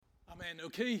Amen.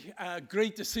 Okay,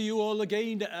 great to see you all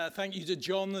again. Thank you to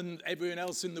John and everyone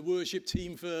else in the worship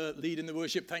team for leading the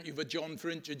worship. Thank you for John for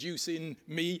introducing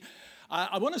me.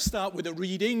 I want to start with a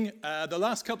reading. The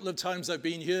last couple of times I've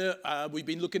been here, we've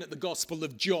been looking at the Gospel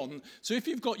of John. So if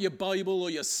you've got your Bible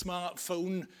or your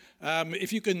smartphone,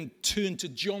 if you can turn to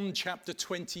John chapter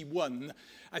 21,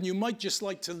 and you might just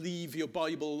like to leave your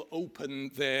Bible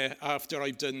open there after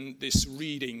I've done this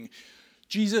reading.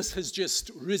 Jesus has just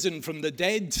risen from the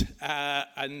dead,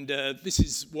 and this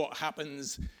is what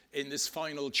happens in this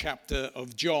final chapter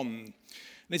of John. And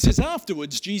it says,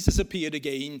 afterwards, Jesus appeared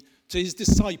again to his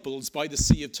disciples by the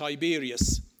Sea of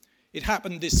Tiberias. It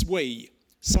happened this way.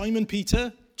 Simon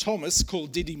Peter, Thomas,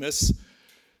 called Didymus,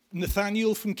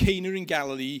 Nathanael from Cana in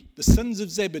Galilee, the sons of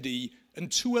Zebedee,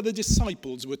 and two other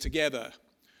disciples were together.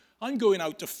 I'm going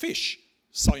out to fish,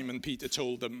 Simon Peter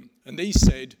told them, and they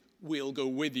said, we'll go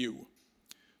with you.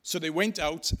 So they went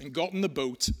out and got in the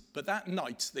boat, but that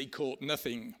night they caught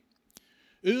nothing.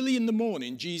 Early in the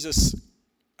morning, Jesus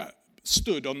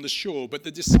stood on the shore, but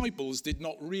the disciples did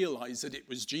not realize that it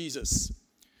was Jesus.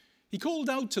 He called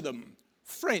out to them,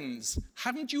 friends,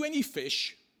 haven't you any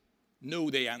fish?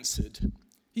 No, they answered.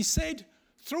 He said,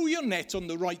 throw your net on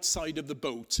the right side of the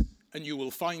boat, and you will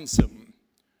find some.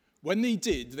 When they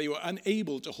did, they were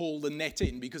unable to haul the net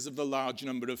in because of the large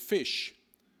number of fish.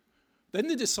 Then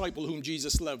the disciple whom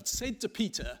Jesus loved said to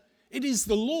Peter, it is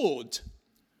the Lord.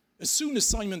 As soon as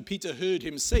Simon Peter heard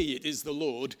him say it is the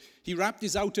Lord, he wrapped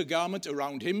his outer garment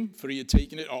around him, for he had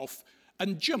taken it off,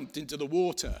 and jumped into the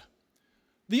water.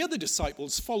 The other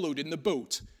disciples followed in the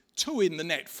boat, towing the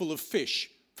net full of fish,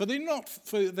 for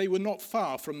they were not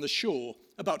far from the shore,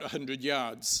 about 100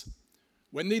 yards.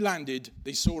 When they landed,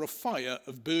 they saw a fire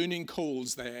of burning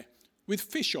coals there, with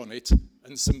fish on it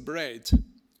and some bread.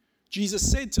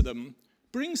 Jesus said to them,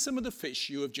 bring some of the fish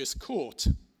you have just caught.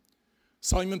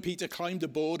 Simon Peter climbed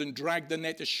aboard and dragged the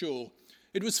net ashore.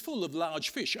 It was full of large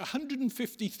fish,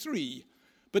 153,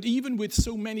 but even with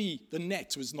so many, the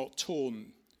net was not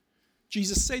torn.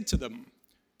 Jesus said to them,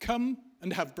 come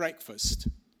and have breakfast.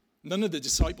 None of the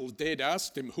disciples dared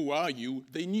ask him, who are you?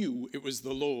 They knew it was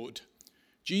the Lord.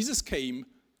 Jesus came,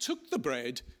 took the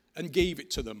bread, and gave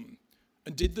it to them,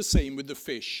 and did the same with the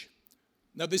fish.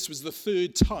 Now, this was the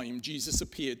third time Jesus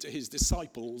appeared to his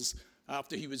disciples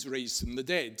after he was raised from the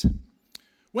dead.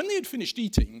 When they had finished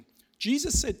eating,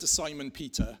 Jesus said to Simon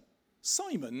Peter,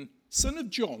 Simon, son of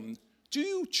John, do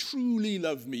you truly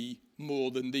love me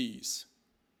more than these?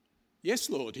 Yes,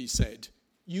 Lord, he said,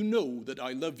 you know that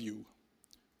I love you.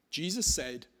 Jesus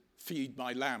said, feed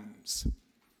my lambs.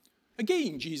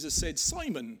 Again, Jesus said,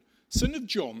 Simon, son of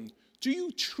John, do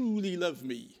you truly love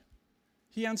me?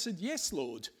 He answered, yes,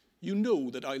 Lord, you know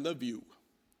that I love you.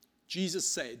 Jesus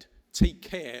said, take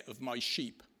care of my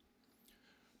sheep.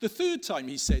 The third time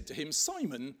he said to him,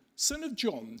 Simon, son of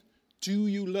John, do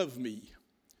you love me?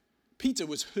 Peter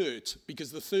was hurt because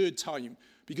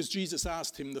Jesus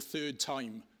asked him the third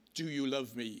time, do you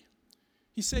love me?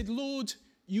 He said, Lord,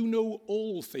 you know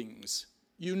all things.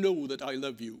 You know that I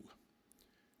love you.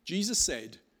 Jesus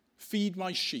said, feed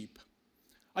my sheep.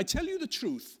 I tell you the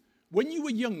truth. When you were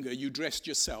younger, you dressed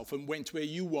yourself and went where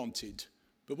you wanted.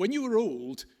 But when you are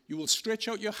old, you will stretch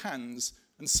out your hands,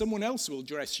 and someone else will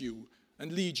dress you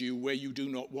and lead you where you do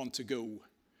not want to go.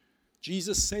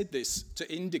 Jesus said this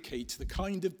to indicate the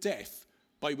kind of death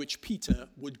by which Peter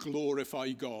would glorify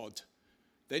God.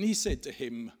 Then he said to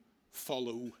him,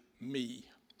 follow me.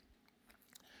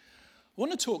 I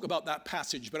want to talk about that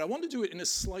passage, but I want to do it in a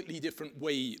slightly different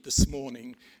way this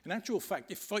morning. In actual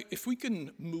fact, if we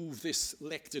can move this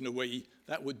lectern away,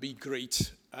 that would be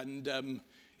great. And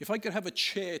if I could have a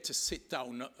chair to sit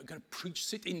down, I'm going to preach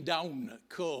sitting down.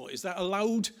 Cool. Is that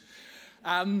allowed?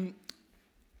 A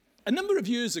number of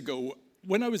years ago,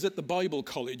 when I was at the Bible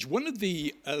college, one of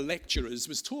the lecturers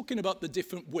was talking about the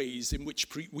different ways in which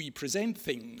we present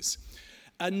things.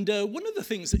 And one of the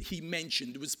things that he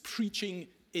mentioned was preaching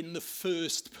in the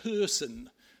first person.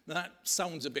 Now, that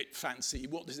sounds a bit fancy.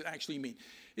 What does it actually mean?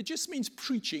 It just means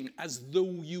preaching as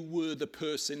though you were the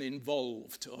person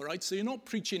involved, all right? So you're not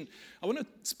preaching, I want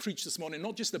to preach this morning,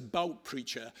 not just about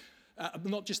Peter,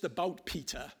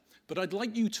 but I'd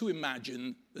like you to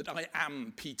imagine that I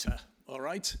am Peter, all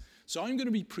right? So I'm going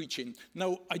to be preaching.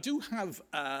 Now, I do have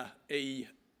a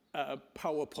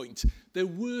PowerPoint. There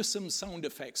were some sound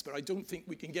effects, but I don't think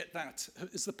we can get that.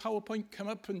 Has the PowerPoint come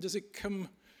up, and does it come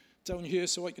down here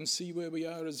so I can see where we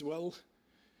are as well?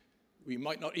 We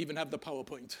might not even have the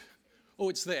PowerPoint. Oh,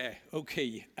 it's there.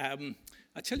 Okay.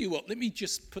 I tell you what, let me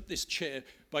just put this chair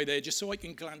by there just so I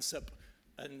can glance up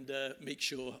and make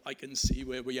sure I can see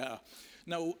where we are.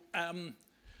 Now,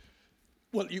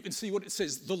 Well, you can see what it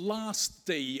says, the last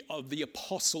day of the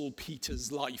Apostle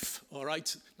Peter's life, all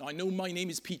right? Now, I know my name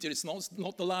is Peter. It's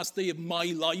not the last day of my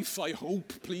life, I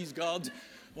hope, please God.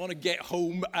 I want to get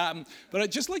home. But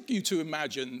I'd just like you to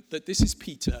imagine that this is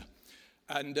Peter,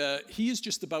 and he is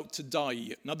just about to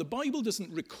die. Now, the Bible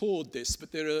doesn't record this,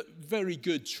 but there are very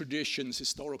good traditions,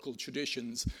 historical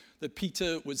traditions, that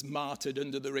Peter was martyred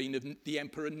under the reign of the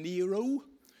Emperor Nero,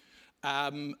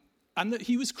 and that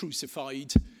he was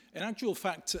crucified. In actual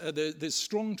fact, there's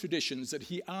strong traditions that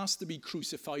he asked to be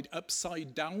crucified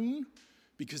upside down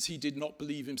because he did not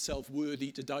believe himself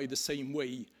worthy to die the same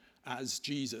way as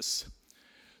Jesus.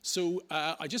 So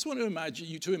I just want to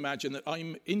imagine that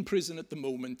I'm in prison at the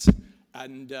moment,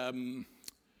 and I'm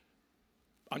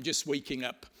just waking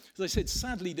up. As I said,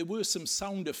 sadly, there were some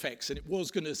sound effects, and it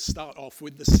was going to start off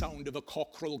with the sound of a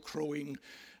cockerel crowing,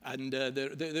 and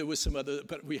there were some other,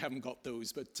 but we haven't got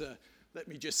those. But let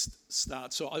me just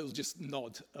start. So I'll just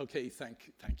nod. Okay,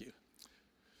 thank you.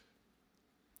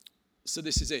 So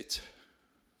this is it.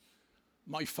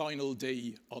 My final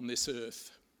day on this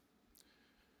earth.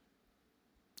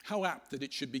 How apt that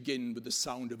it should begin with the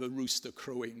sound of a rooster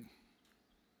crowing.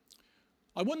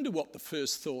 I wonder what the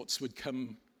first thoughts would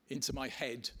come into my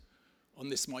head on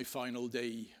this my final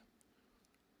day.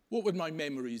 What would my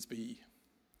memories be?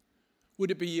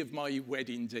 Would it be of my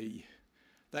wedding day,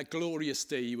 that glorious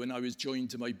day when I was joined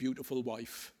to my beautiful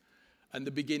wife, and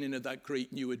the beginning of that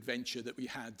great new adventure that we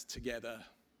had together?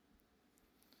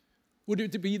 Would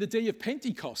it be the day of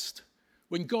Pentecost,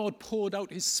 when God poured out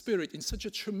his Spirit in such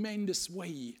a tremendous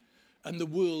way and the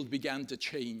world began to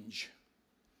change?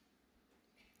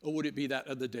 Or would it be that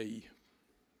other day,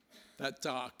 that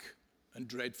dark and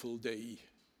dreadful day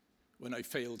when I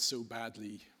failed so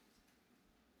badly?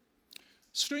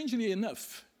 Strangely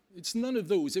enough, it's none of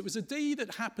those. It was a day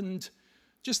that happened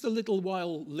just a little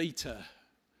while later.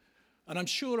 And I'm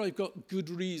sure I've got good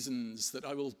reasons that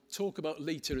I will talk about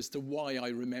later as to why I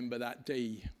remember that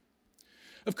day.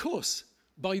 Of course,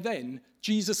 by then,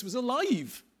 Jesus was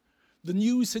alive. The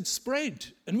news had spread,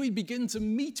 and we began to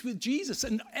meet with Jesus,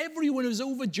 and everyone was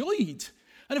overjoyed.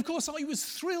 And of course, I was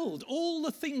thrilled. All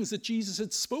the things that Jesus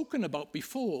had spoken about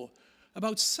before,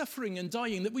 about suffering and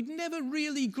dying, that we'd never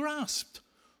really grasped,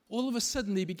 all of a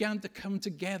sudden they began to come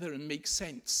together and make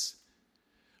sense.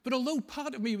 But although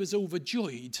part of me was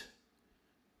overjoyed,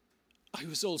 I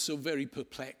was also very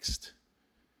perplexed,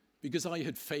 because I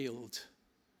had failed,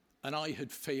 and I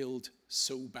had failed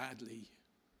so badly.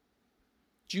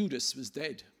 Judas was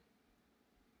dead.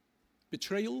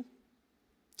 Betrayal?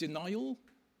 Denial?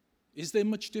 Is there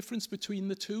much difference between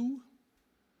the two?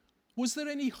 Was there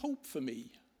any hope for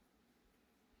me?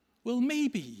 Well,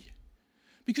 maybe.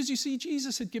 Because you see,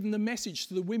 Jesus had given the message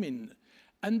to the women,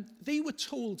 and they were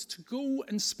told to go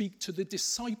and speak to the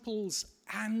disciples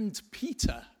and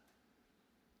Peter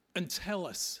and tell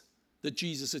us that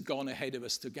Jesus had gone ahead of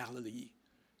us to Galilee.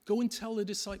 Go and tell the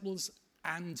disciples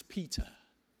and Peter.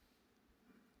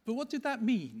 But what did that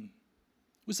mean?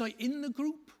 Was I in the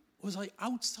group? Was I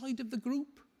outside of the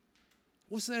group?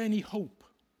 Was there any hope?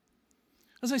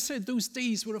 As I said, those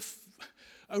days were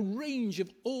a range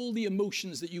of all the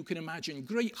emotions that you can imagine.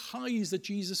 Great highs that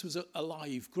Jesus was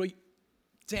alive, great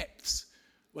depths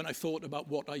when I thought about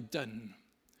what I'd done.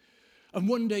 And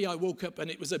one day I woke up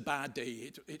and it was a bad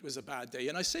day. It was a bad day.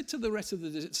 And I said to the rest of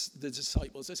the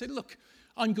disciples, I said, look,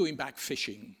 I'm going back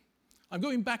fishing. I'm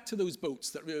going back to those boats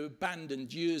that were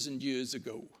abandoned years and years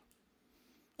ago.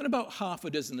 And about half a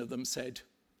dozen of them said,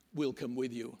 we'll come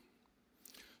with you.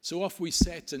 So off we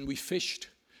set and we fished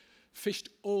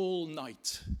all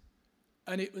night.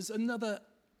 And it was another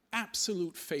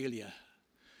absolute failure.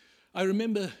 I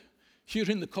remember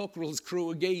hearing the cockerels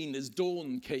crow again as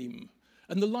dawn came,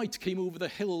 and the light came over the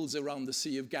hills around the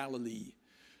Sea of Galilee,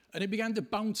 and it began to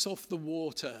bounce off the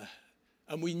water.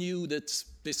 And we knew that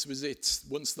this was it.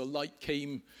 Once the light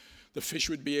came, the fish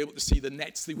would be able to see the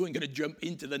nets. They weren't going to jump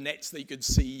into the nets they could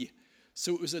see.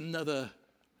 So it was another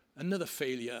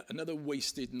failure, another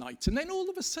wasted night. And then all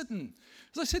of a sudden,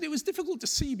 as I said, it was difficult to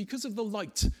see because of the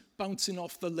light bouncing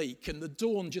off the lake and the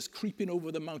dawn just creeping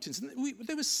over the mountains. And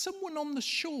there was someone on the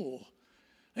shore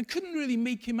and couldn't really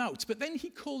make him out. But then he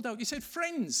called out, he said,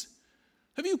 friends,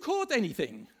 have you caught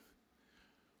anything?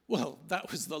 Well, that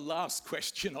was the last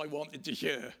question I wanted to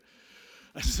hear.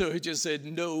 And so he just said,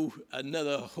 no,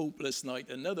 another hopeless night,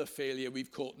 another failure,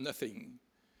 we've caught nothing.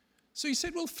 So he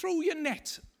said, well, throw your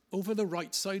net over the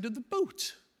right side of the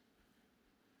boat.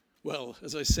 Well,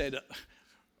 as I said,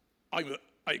 I'm an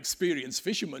experienced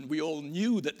fisherman. We all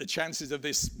knew that the chances of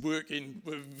this working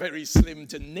were very slim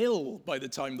to nil by the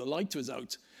time the light was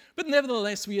out. But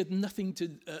nevertheless, we had nothing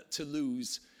to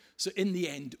lose. So in the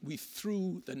end, we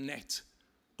threw the net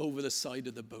over the side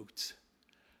of the boat.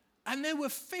 And there were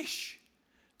fish.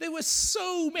 There were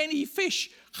so many fish.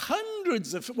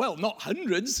 Hundreds of, well, not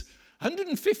hundreds,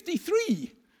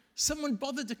 153. Someone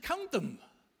bothered to count them.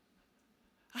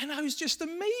 And I was just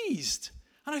amazed.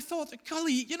 And I thought,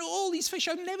 golly, all these fish,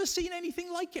 I've never seen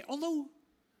anything like it. Although,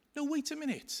 no, wait a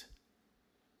minute.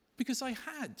 Because I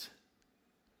had.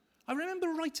 I remember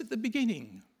right at the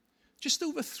beginning, just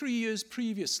over 3 years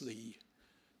previously,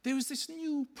 there was this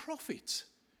new prophet,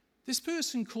 this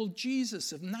person called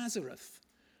Jesus of Nazareth.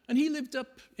 And he lived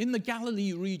up in the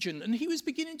Galilee region, and he was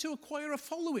beginning to acquire a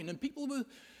following, and people were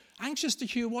anxious to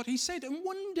hear what he said. And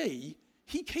one day,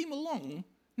 he came along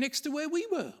next to where we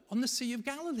were, on the Sea of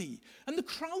Galilee. And the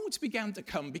crowds began to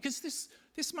come, because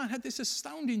this man had this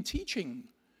astounding teaching.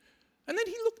 And then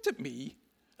he looked at me,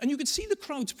 and you could see the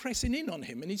crowds pressing in on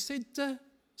him, and he said,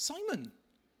 Simon,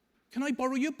 can I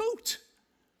borrow your boat?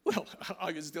 Well,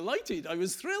 I was delighted. I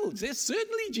was thrilled. Yes,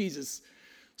 certainly, Jesus.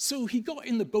 So he got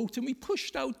in the boat, and we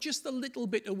pushed out just a little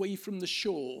bit away from the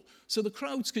shore so the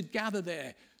crowds could gather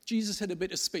there. Jesus had a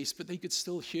bit of space, but they could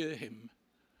still hear him.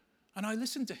 And I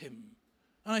listened to him,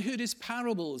 and I heard his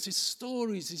parables, his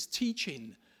stories, his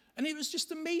teaching, and it was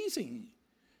just amazing.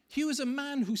 He was a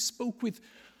man who spoke with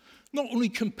not only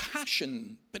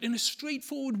compassion, but in a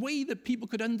straightforward way that people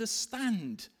could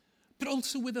understand, but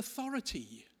also with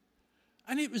authority.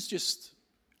 And it was just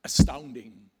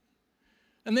astounding.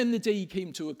 And then the day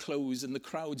came to a close, and the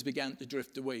crowds began to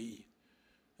drift away.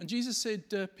 And Jesus said,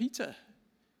 Peter,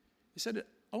 he said,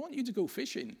 I want you to go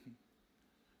fishing.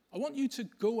 I want you to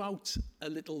go out a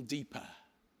little deeper,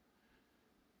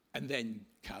 and then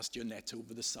cast your net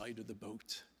over the side of the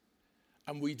boat.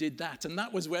 And we did that, and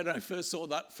that was where I first saw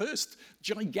that first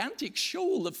gigantic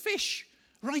shoal of fish,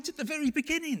 right at the very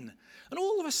beginning. And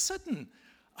all of a sudden,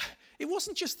 it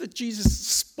wasn't just that Jesus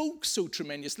spoke so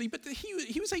tremendously, but that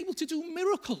he was able to do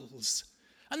miracles.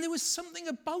 And there was something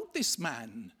about this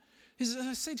man. As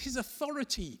I said, his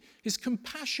authority, his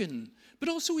compassion, but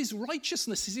also his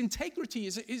righteousness, his integrity,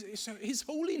 his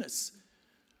holiness.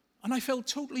 And I felt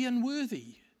totally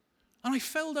unworthy. And I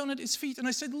fell down at his feet and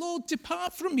I said, Lord,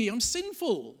 depart from me, I'm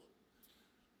sinful.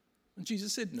 And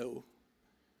Jesus said, no.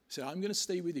 He said, I'm going to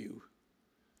stay with you,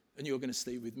 and you're going to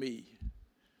stay with me.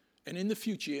 And in the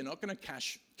future, you're not going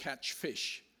to catch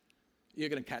fish. You're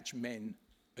going to catch men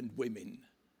and women.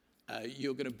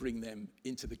 You're going to bring them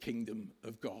into the kingdom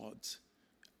of God.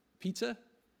 Peter,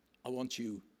 I want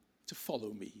you to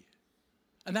follow me.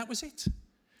 And that was it.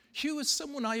 Here was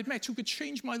someone I had met who could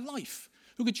change my life,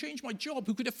 who could change my job,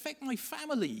 who could affect my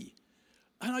family.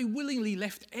 And I willingly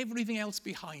left everything else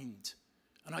behind,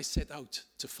 and I set out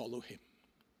to follow him.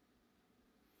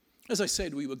 As I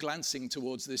said, we were glancing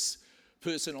towards this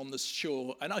person on the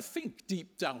shore, and I think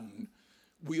deep down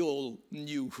we all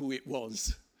knew who it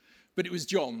was. But it was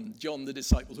John the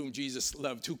disciple whom Jesus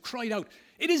loved, who cried out,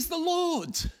 "It is the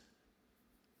Lord!"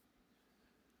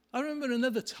 I remember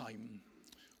another time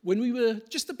when we were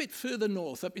just a bit further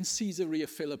north, up in Caesarea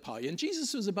Philippi, and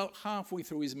Jesus was about halfway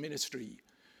through his ministry.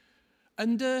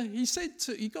 And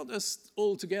he got us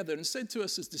all together and said to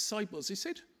us as disciples, he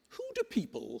said, "Who do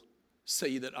people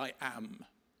say that I am?"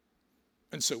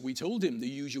 And so we told him the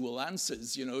usual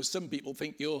answers. Some people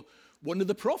think you're one of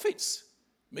the prophets.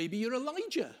 Maybe you're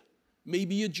Elijah.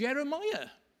 Maybe you're Jeremiah.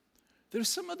 There are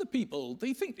some other people,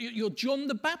 they think you're John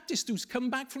the Baptist who's come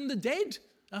back from the dead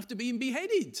after being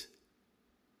beheaded.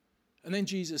 And then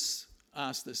Jesus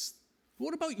asked us,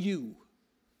 what about you?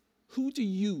 Who do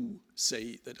you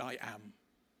say that I am?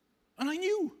 And I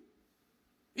knew.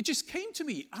 It just came to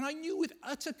me, and I knew with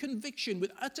utter conviction,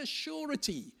 with utter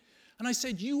surety. And I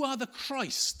said, you are the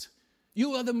Christ.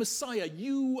 You are the Messiah.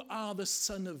 You are the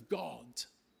Son of God.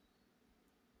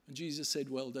 And Jesus said,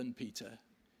 well done, Peter.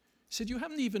 He said, you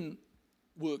haven't even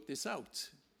worked this out.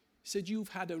 He said, you've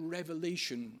had a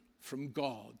revelation from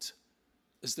God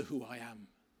as to who I am.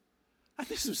 And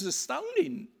this was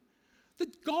astounding,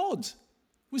 that God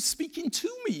was speaking to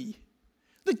me,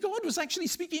 that God was actually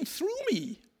speaking through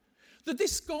me, that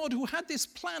this God who had this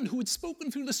plan, who had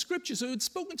spoken through the scriptures, who had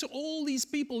spoken to all these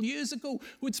people years ago,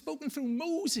 who had spoken through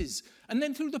Moses and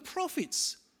then through the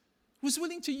prophets, was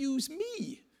willing to use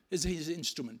me as his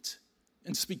instrument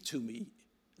and speak to me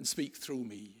and speak through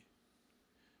me.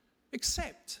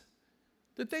 Except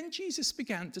that then Jesus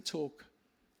began to talk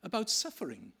about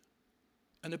suffering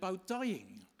and about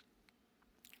dying.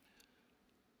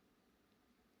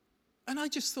 And I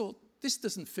just thought, this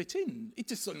doesn't fit in. It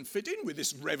just doesn't fit in with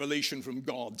this revelation from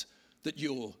God that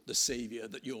you're the Savior,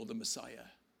 that you're the Messiah.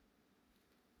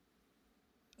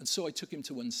 And so I took him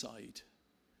to one side.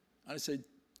 And I said,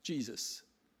 Jesus,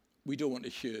 we don't want to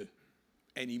hear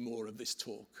any more of this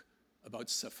talk about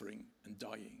suffering and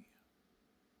dying.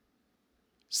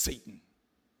 Satan,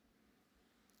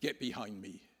 get behind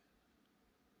me.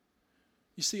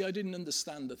 You see, I didn't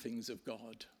understand the things of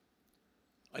God.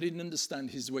 I didn't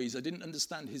understand his ways. I didn't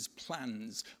understand his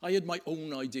plans. I had my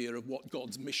own idea of what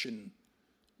God's mission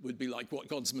would be like, what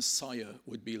God's Messiah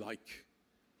would be like.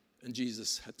 And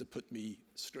Jesus had to put me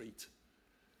straight.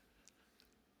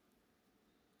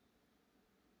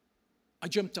 I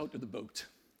jumped out of the boat.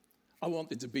 I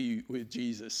wanted to be with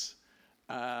Jesus.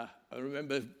 I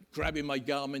remember grabbing my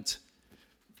garment,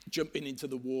 jumping into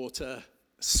the water,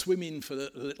 swimming for a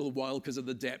little while because of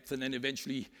the depth, and then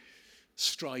eventually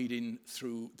striding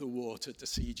through the water to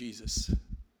see Jesus.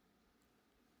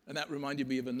 And that reminded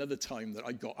me of another time that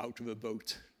I got out of a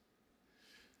boat.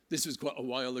 This was quite a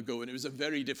while ago, and it was a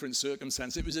very different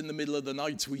circumstance. It was in the middle of the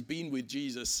night. We'd been with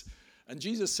Jesus, and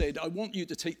Jesus said, I want you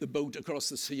to take the boat across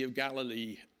the Sea of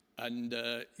Galilee. And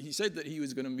he said that he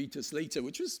was going to meet us later,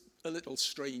 which was a little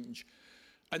strange.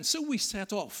 And so we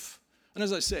set off. And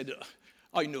as I said,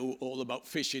 I know all about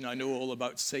fishing. I know all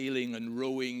about sailing and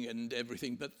rowing and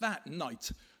everything. But that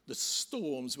night, the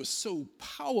storms were so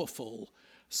powerful,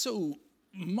 so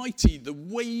mighty. The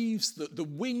waves, the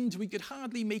wind, we could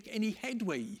hardly make any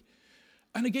headway.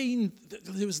 And again,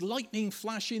 there was lightning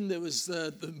flashing. There was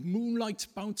the moonlight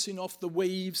bouncing off the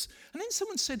waves. And then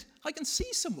someone said, I can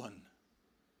see someone.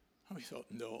 And we thought,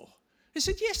 no. They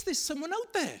said, yes, there's someone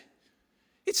out there.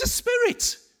 It's a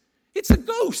spirit. It's a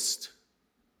ghost.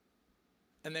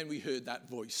 And then we heard that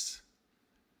voice.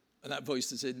 And that voice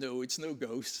that said, no, it's no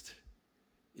ghost.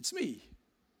 It's me.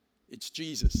 It's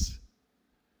Jesus.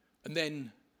 And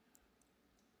then,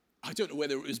 I don't know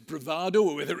whether it was bravado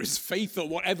or whether it was faith or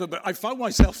whatever, but I found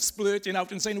myself splurting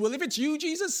out and saying, well, if it's you,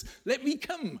 Jesus, let me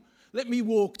come. Let me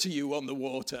walk to you on the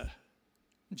water.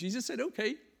 And Jesus said,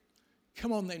 okay,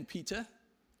 come on then, Peter.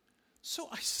 So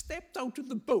I stepped out of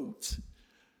the boat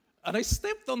and I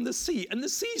stepped on the sea, and the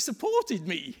sea supported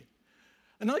me.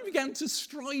 And I began to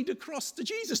stride across to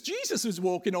Jesus. Jesus was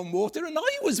walking on water, and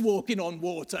I was walking on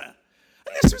water.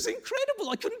 And this was incredible.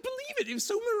 I couldn't believe it. It was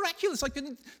so miraculous.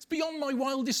 It's beyond my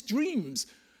wildest dreams.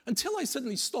 Until I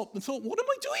suddenly stopped and thought, what am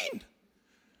I doing?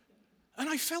 And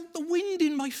I felt the wind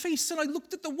in my face, and I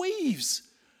looked at the waves.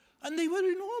 And they were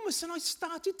enormous, and I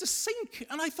started to sink.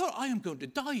 And I thought, I am going to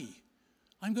die.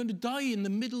 I'm going to die in the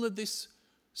middle of this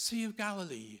Sea of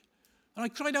Galilee. And I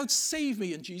cried out, save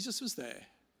me, and Jesus was there.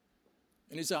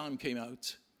 And his arm came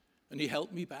out, and he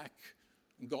helped me back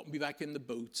and got me back in the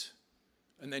boat.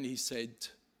 And then he said,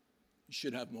 you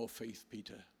should have more faith,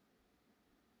 Peter.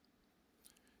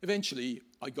 Eventually,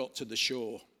 I got to the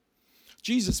shore.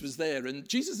 Jesus was there, and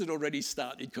Jesus had already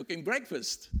started cooking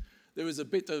breakfast. There was a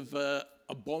bit of a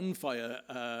bonfire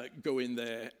going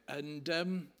there, and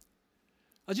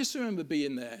I just remember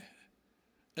being there.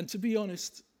 And to be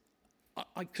honest,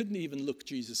 I couldn't even look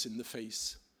Jesus in the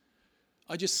face.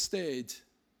 I just stared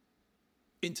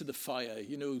into the fire.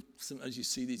 You know, sometimes you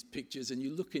see these pictures and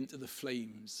you look into the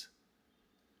flames.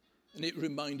 And it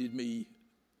reminded me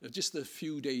of just a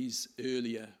few days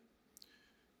earlier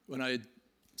when I had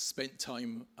spent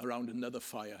time around another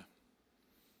fire.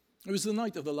 It was the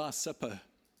night of the Last Supper.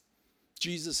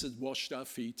 Jesus had washed our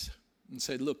feet and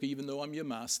said, look, even though I'm your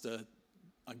master,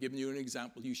 I'm giving you an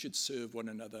example. You should serve one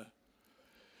another.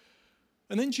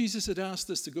 And then Jesus had asked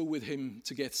us to go with him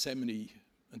to Gethsemane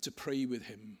and to pray with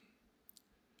him.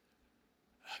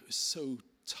 I was so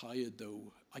tired,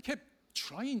 though. I kept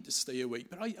trying to stay awake,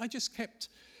 but I just kept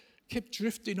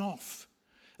drifting off.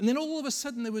 And then all of a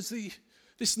sudden there was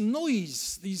this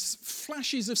noise, these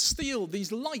flashes of steel,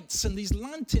 these lights and these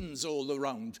lanterns all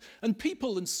around, and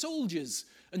people and soldiers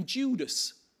and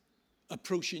Judas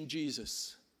approaching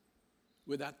Jesus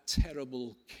with that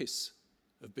terrible kiss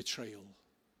of betrayal.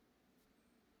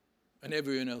 And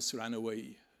everyone else ran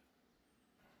away.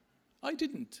 I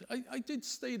didn't. I did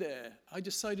stay there. I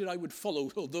decided I would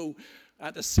follow, although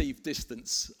at a safe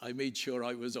distance. I made sure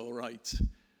I was all right.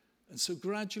 And so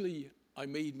gradually I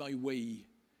made my way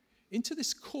into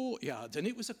this courtyard, and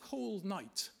it was a cold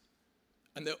night.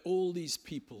 And there are all these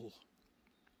people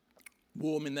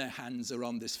warming their hands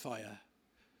around this fire.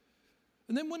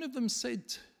 And then one of them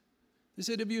said,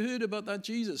 have you heard about that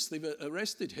Jesus? They've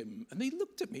arrested him. And they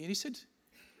looked at me and he said,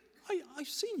 I've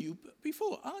seen you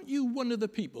before. Aren't you one of the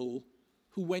people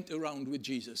who went around with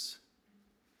Jesus?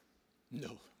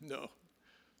 No,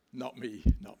 not me.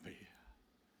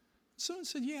 Someone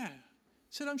said, yeah.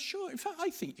 He said, I'm sure. In fact, I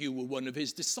think you were one of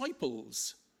his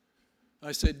disciples.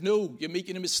 I said, no, you're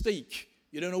making a mistake.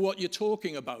 You don't know what you're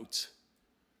talking about.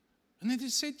 And then they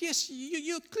said, yes,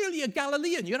 you're clearly a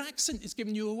Galilean. Your accent is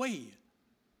giving you away.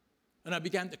 And I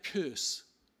began to curse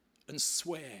and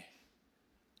swear.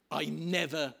 I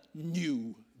never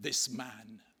knew this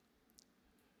man.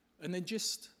 And then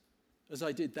just as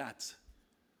I did that,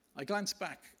 I glanced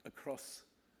back across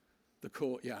the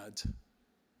courtyard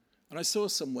and I saw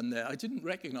someone there. I didn't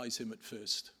recognize him at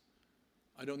first.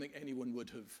 I don't think anyone would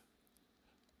have.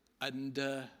 And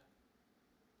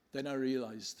then I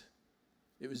realized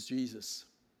it was Jesus.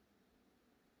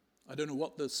 I don't know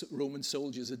what the Roman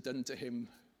soldiers had done to him,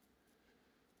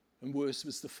 and worse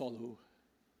was to follow.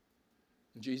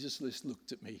 And Jesus just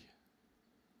looked at me,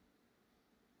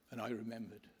 and I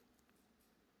remembered.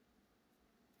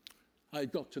 I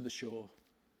got to the shore.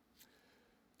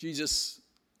 Jesus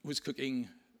was cooking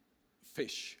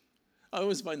fish. I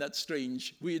always find that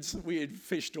strange. We had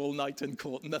fished all night and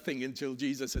caught nothing until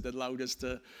Jesus had allowed us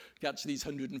to catch these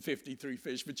 153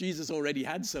 fish. But Jesus already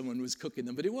had someone who was cooking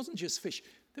them. But it wasn't just fish.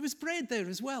 There was bread there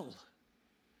as well.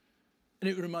 And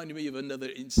it reminded me of another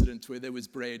incident where there was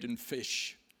bread and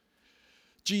fish.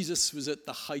 Jesus was at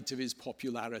the height of his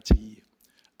popularity.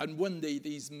 And one day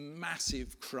these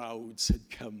massive crowds had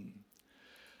come.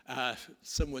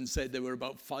 Someone said there were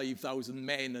about 5,000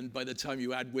 men, and by the time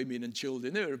you add women and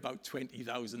children, there were about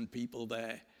 20,000 people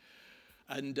there.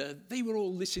 And they were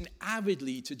all listening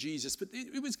avidly to Jesus, but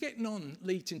it was getting on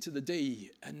late into the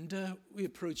day. And we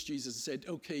approached Jesus and said,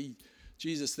 okay,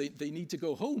 Jesus, they need to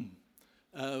go home.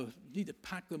 Need to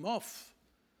pack them off,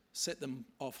 set them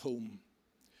off home.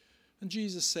 And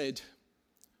Jesus said,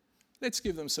 let's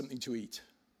give them something to eat.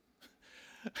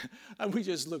 And we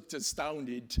just looked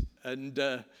astounded. And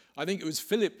I think it was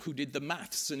Philip who did the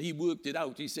maths, and he worked it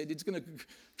out. He said it's going to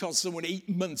cost someone 8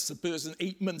 months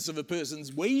of a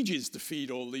person's wages to feed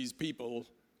all these people.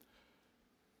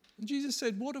 And Jesus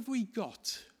said, what have we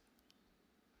got?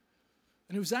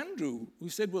 And it was Andrew who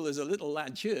said, well, there's a little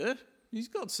lad here. He's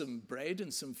got some bread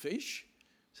and some fish.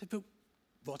 I said, but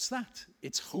what's that?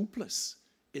 It's hopeless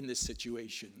in this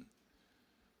situation.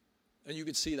 And you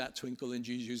could see that twinkle in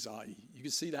Jesus' eye. You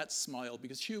could see that smile,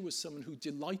 because here was someone who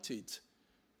delighted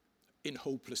in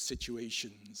hopeless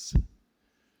situations.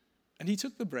 And he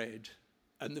took the bread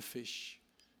and the fish,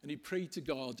 and he prayed to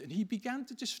God, and he began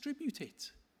to distribute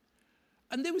it.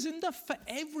 And there was enough for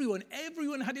everyone.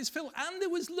 Everyone had his fill, and there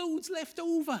was loads left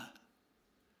over.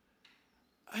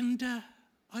 And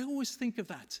I always think of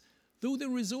that. Though the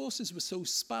resources were so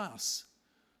sparse,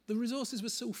 the resources were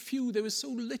so few, there was so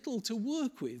little to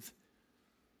work with,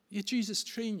 yet Jesus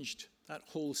changed that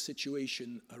whole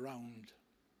situation around.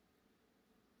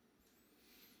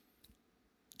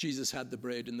 Jesus had the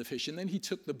bread and the fish, and then he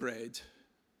took the bread,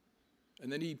 and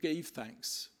then he gave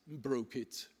thanks and broke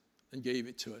it and gave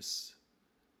it to us.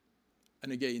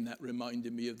 And again, that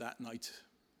reminded me of that night,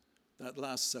 that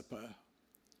Last Supper,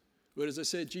 where, as I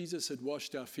said, Jesus had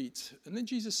washed our feet, and then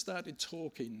Jesus started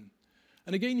talking.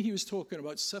 And again, he was talking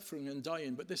about suffering and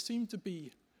dying, but there seemed to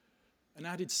be an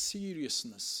added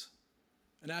seriousness,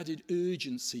 an added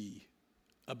urgency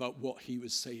about what he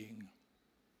was saying.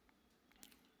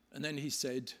 And then he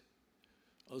said,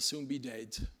 I'll soon be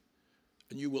dead,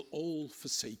 and you will all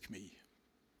forsake me.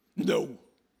 No,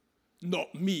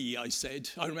 not me, I said.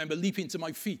 I remember leaping to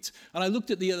my feet, and I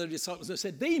looked at the other disciples and I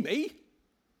said, they may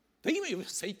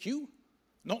forsake you,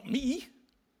 not me.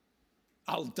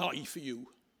 I'll die for you.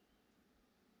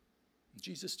 And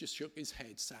Jesus just shook his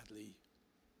head sadly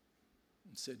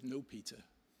and said, no, Peter,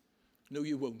 no,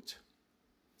 you won't.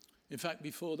 In fact,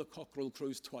 before the cockerel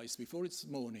crows twice, before it's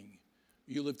morning,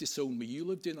 you'll have disowned me.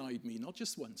 You'll have denied me, not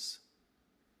just once,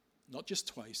 not just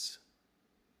twice,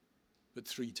 but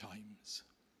 3 times.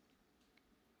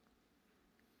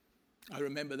 I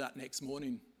remember that next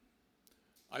morning.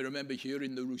 I remember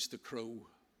hearing the rooster crow,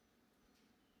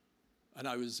 and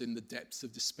I was in the depths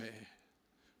of despair,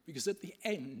 because at the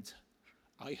end,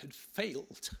 I had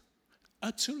failed,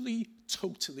 utterly,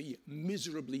 totally,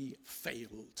 miserably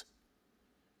failed.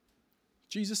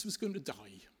 Jesus was going to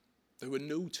die. There were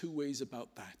no 2 ways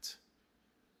about that.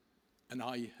 And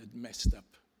I had messed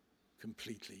up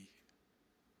completely.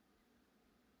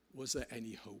 Was there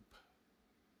any hope?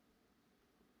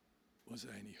 Was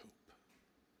there any hope?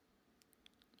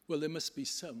 Well, there must be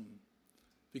some,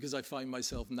 because I find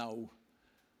myself now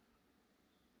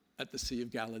at the Sea of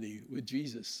Galilee with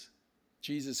Jesus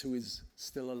who is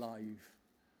still alive.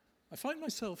 I find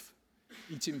myself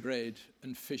eating bread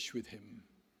and fish with him.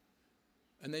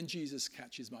 And then Jesus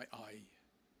catches my eye.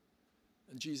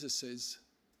 And Jesus says,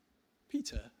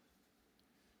 Peter,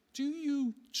 do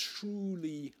you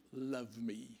truly love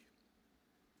me?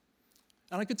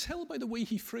 And I could tell by the way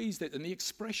he phrased it and the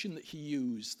expression that he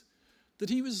used that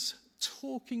he was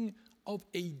talking of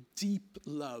a deep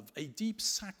love, a deep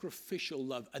sacrificial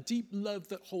love, a deep love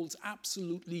that holds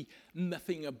absolutely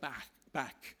nothing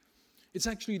back. It's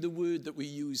actually the word that we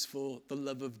use for the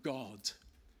love of God.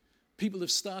 People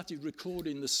have started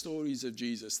recording the stories of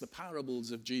Jesus, the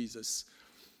parables of Jesus,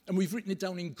 and we've written it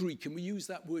down in Greek, and we use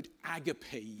that word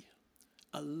agape,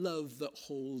 a love that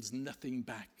holds nothing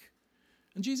back.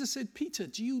 And Jesus said, Peter,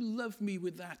 do you love me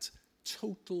with that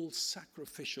total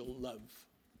sacrificial love?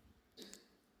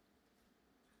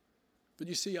 But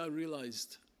you see, I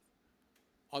realized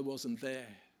I wasn't there.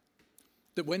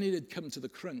 That when it had come to the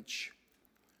crunch,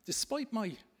 despite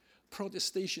my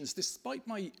protestations, despite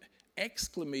my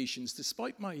exclamations,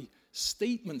 despite my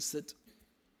statements that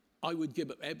I would give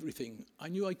up everything, I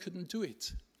knew I couldn't do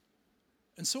it.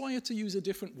 And so I had to use a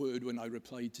different word when I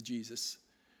replied to Jesus.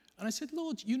 And I said,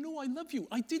 Lord, you know I love you.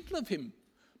 I did love him.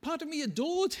 Part of me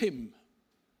adored him.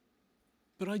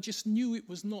 But I just knew it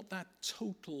was not that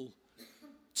total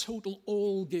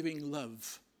all-giving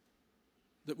love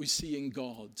that we see in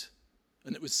God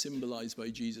and that was symbolized by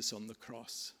Jesus on the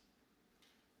cross.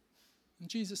 And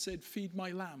Jesus said, feed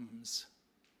my lambs.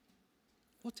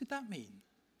 What did that mean?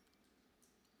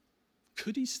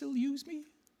 Could he still use me?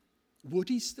 Would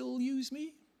he still use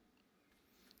me?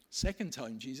 Second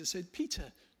time, Jesus said,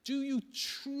 Peter, do you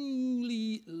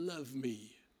truly love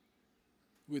me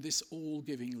with this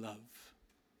all-giving love?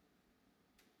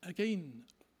 Again,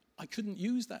 I couldn't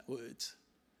use that word.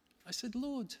 I said,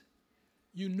 Lord,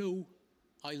 you know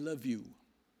I love you.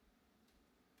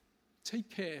 Take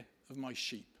care of my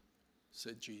sheep,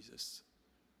 said Jesus.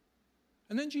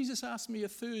 And then Jesus asked me a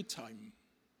third time.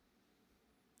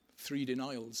 3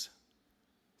 denials,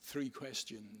 3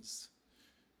 questions.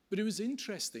 But it was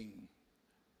interesting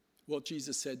what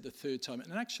Jesus said the third time.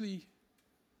 And actually,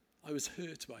 I was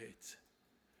hurt by it.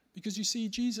 Because you see,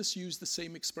 Jesus used the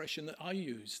same expression that I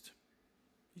used.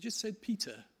 He just said,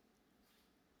 Peter,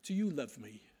 do you love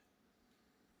me?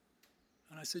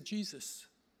 And I said, Jesus,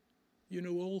 you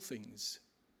know all things.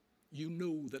 You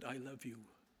know that I love you.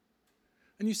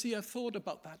 And you see, I've thought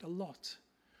about that a lot.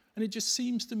 And it just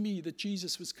seems to me that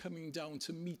Jesus was coming down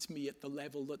to meet me at the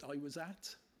level that I was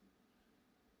at.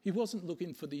 He wasn't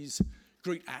looking for these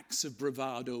great acts of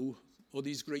bravado or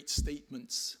these great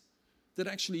statements that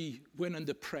actually, when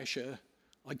under pressure,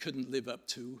 I couldn't live up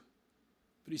to.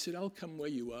 But he said, I'll come where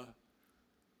you are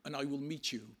and I will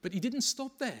meet you. But he didn't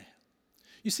stop there.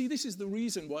 You see, this is the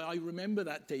reason why I remember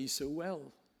that day so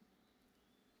well.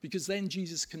 Because then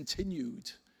Jesus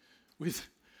continued with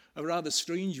a rather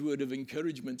strange word of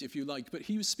encouragement, if you like. But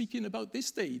he was speaking about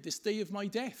this day of my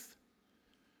death.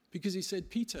 Because he said,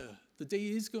 Peter, the day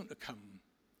is going to come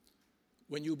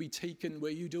when you'll be taken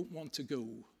where you don't want to go.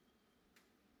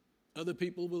 Other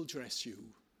people will dress you.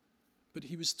 But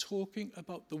he was talking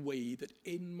about the way that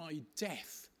in my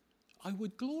death, I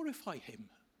would glorify him.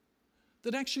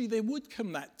 That actually there would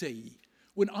come that day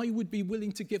when I would be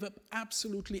willing to give up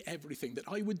absolutely everything, that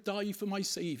I would die for my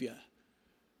Savior.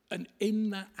 And in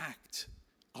that act,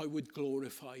 I would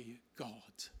glorify God.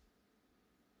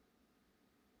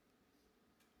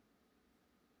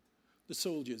 The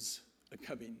soldiers are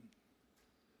coming.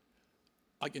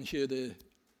 I can hear the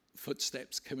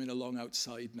footsteps coming along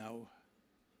outside now.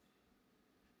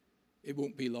 It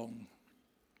won't be long.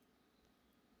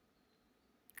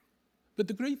 But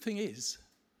the great thing is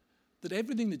that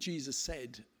everything that Jesus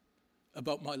said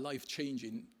about my life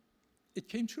changing, it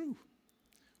came true.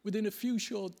 Within a few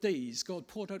short days, God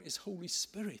poured out his Holy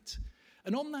Spirit.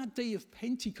 And on that day of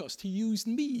Pentecost, he used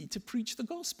me to preach the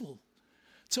gospel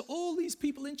to all these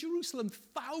people in Jerusalem,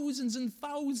 thousands and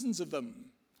thousands of them.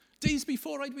 Days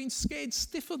before, I'd been scared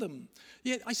stiff of them.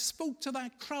 Yet I spoke to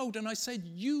that crowd and I said,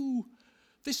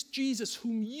 this Jesus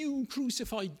whom you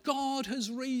crucified, God has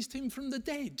raised him from the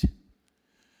dead.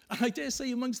 And I dare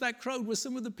say amongst that crowd were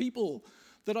some of the people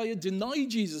that I had denied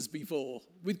Jesus before,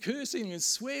 with cursing and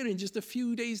swearing just a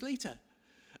few days later.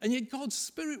 And yet God's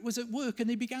Spirit was at work and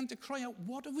they began to cry out,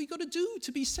 what have we got to do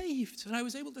to be saved? And I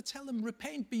was able to tell them,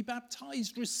 repent, be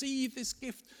baptized, receive this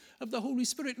gift of the Holy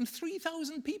Spirit. And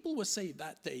 3,000 people were saved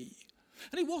that day.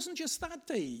 And it wasn't just that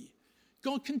day.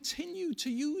 God continued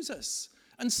to use us.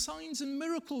 And signs and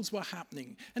miracles were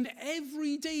happening. And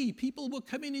every day people were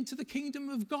coming into the kingdom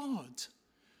of God.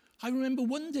 I remember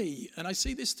one day, and I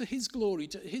say this to his glory,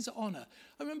 to his honor,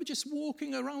 I remember just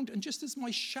walking around, and just as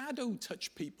my shadow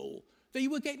touched people, they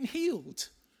were getting healed.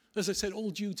 As I said,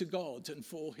 all due to God and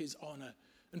for his honor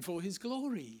and for his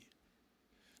glory.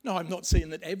 Now, I'm not saying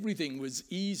that everything was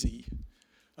easy.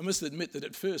 I must admit that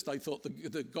at first I thought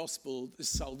the gospel, the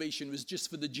salvation, was just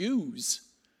for the Jews.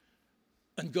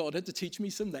 And God had to teach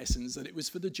me some lessons that it was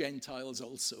for the Gentiles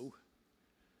also.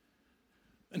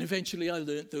 And eventually I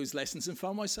learnt those lessons and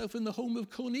found myself in the home of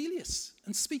Cornelius.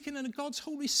 And speaking, and God's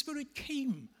Holy Spirit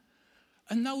came.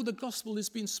 And now the gospel has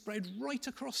been spread right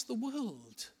across the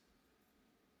world.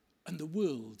 And the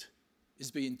world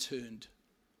is being turned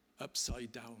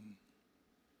upside down.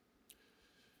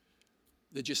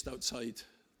 They're just outside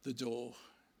the door.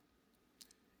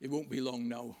 It won't be long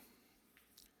now.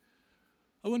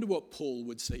 I wonder what Paul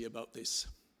would say about this.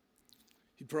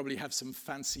 He'd probably have some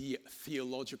fancy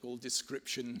theological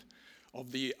description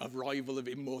of the arrival of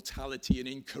immortality and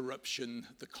incorruption,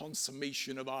 the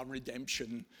consummation of our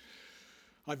redemption.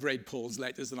 I've read Paul's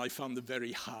letters and I found them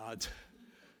very hard.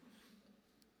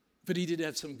 But he did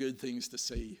have some good things to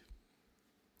say.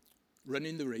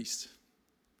 Running the race,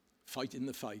 fighting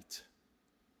the fight,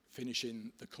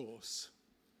 finishing the course.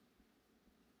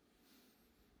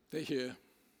 They're here.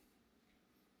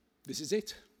 This is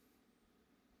it.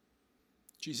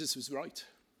 Jesus was right.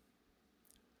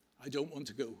 I don't want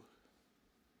to go,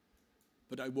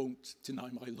 but I won't deny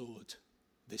my Lord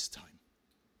this time.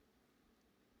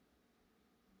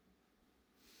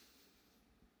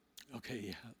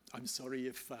 Okay, I'm sorry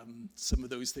if some of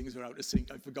those things were out of sync.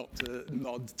 I forgot to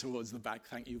nod towards the back.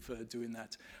 Thank you for doing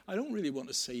that. I don't really want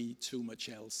to say too much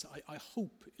else. I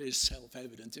hope it is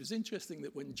self-evident. It was interesting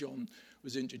that when John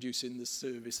was introducing the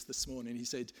service this morning, he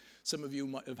said, some of you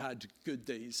might have had good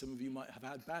days, some of you might have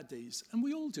had bad days, and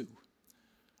we all do.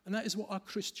 And that is what our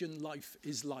Christian life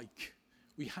is like.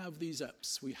 We have these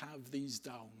ups, we have these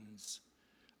downs,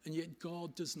 and yet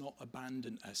God does not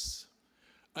abandon us.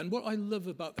 And what I love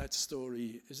about that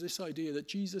story is this idea that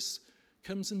Jesus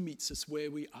comes and meets us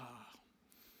where we are.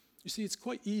 You see, it's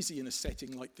quite easy in a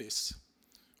setting like this,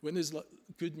 when there's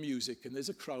good music and there's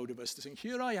a crowd of us to sing,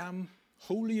 here I am,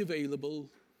 wholly available,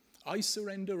 I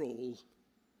surrender all.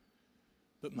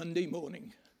 But Monday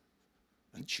morning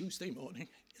and Tuesday morning,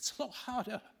 it's a lot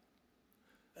harder.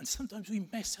 And sometimes we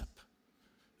mess up,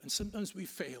 and sometimes we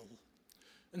fail.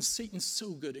 And Satan's so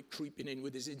good at creeping in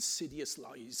with his insidious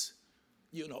lies.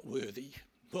 You're not worthy.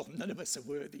 Well, none of us are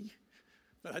worthy.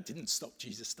 But that didn't stop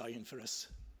Jesus dying for us.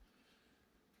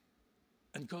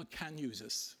 And God can use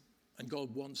us. And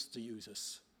God wants to use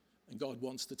us. And God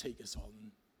wants to take us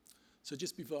on. So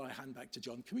just before I hand back to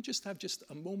John, can we just have just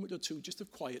a moment or two just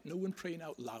of quiet, no one praying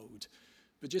out loud,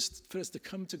 but just for us to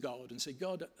come to God and say,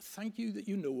 God, thank you that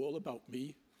you know all about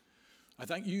me. I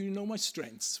thank you know my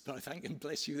strengths, but I thank and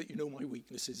bless you that you know my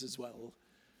weaknesses as well.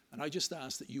 And I just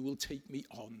ask that you will take me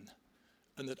on,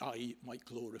 and that I might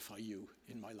glorify you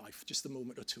in my life. Just a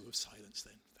moment or two of silence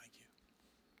then. Thank you.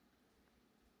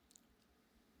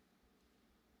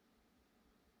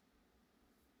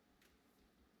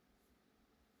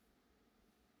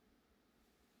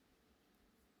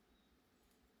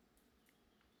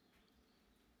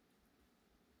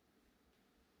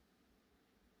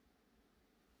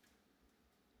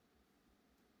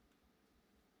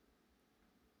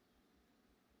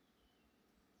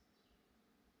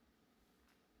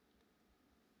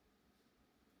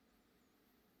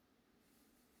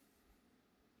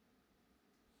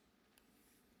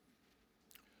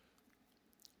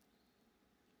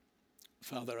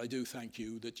 Father, I do thank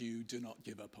you that you do not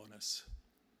give up on us.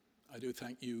 I do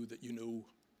thank you that you know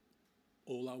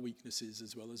all our weaknesses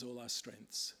as well as all our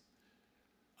strengths.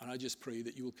 And I just pray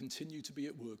that you will continue to be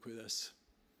at work with us,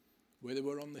 whether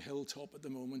we're on the hilltop at the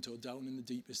moment or down in the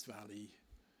deepest valley,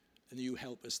 and you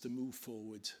help us to move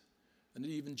forward. And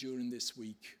even during this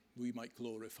week, we might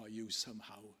glorify you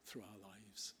somehow through our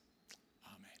lives.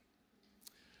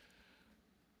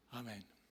 Amen. Amen.